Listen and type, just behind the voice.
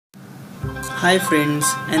Hi friends,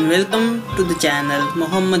 and welcome to the channel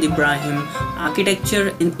Muhammad Ibrahim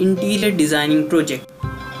Architecture and Interior Designing Project.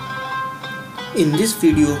 In this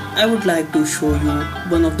video, I would like to show you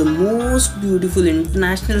one of the most beautiful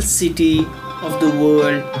international city of the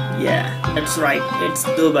world. Yeah, that's right, it's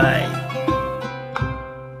Dubai.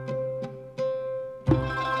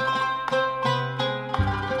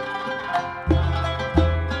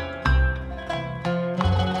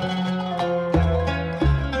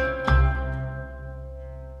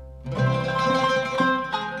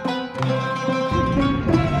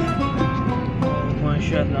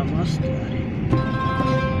 माशाल्लाह मस्त यार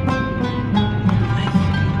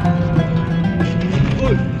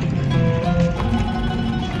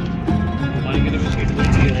हमारे के लिए seat बन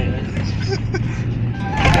गई है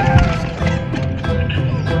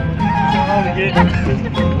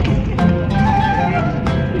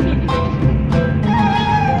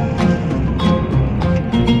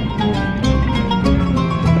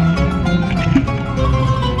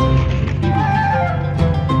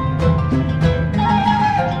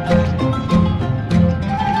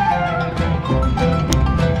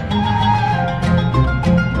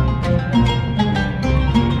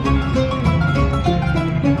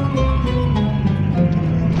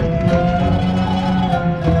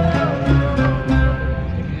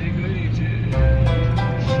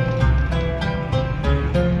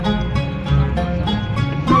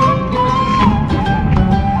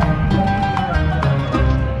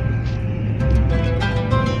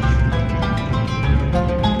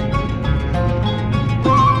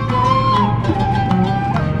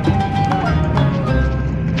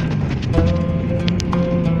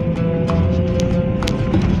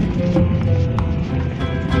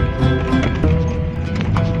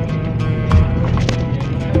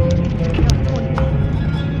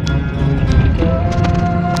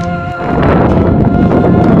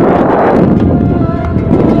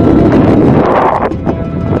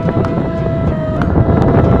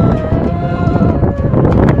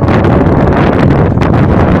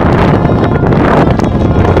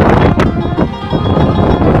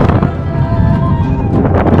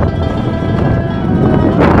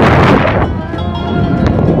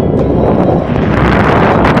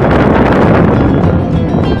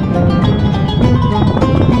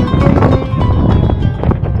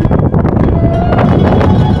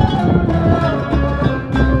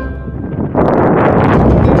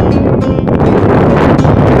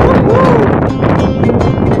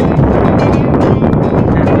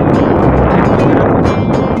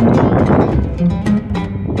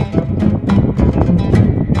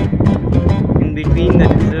between the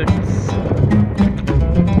deserts.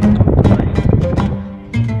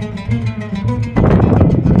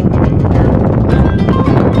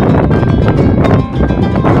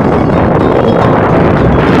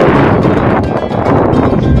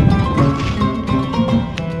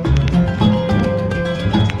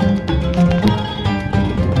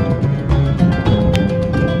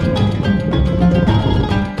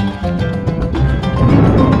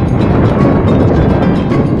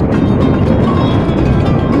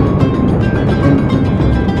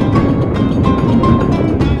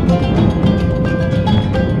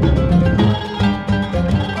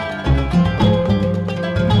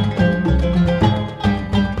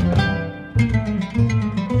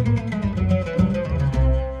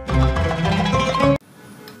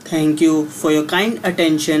 Thank you for your kind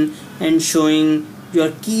attention and showing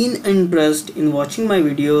your keen interest in watching my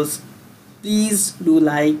videos. Please do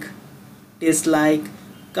like, dislike,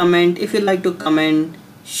 comment if you like to comment,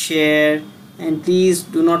 share, and please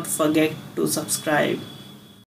do not forget to subscribe.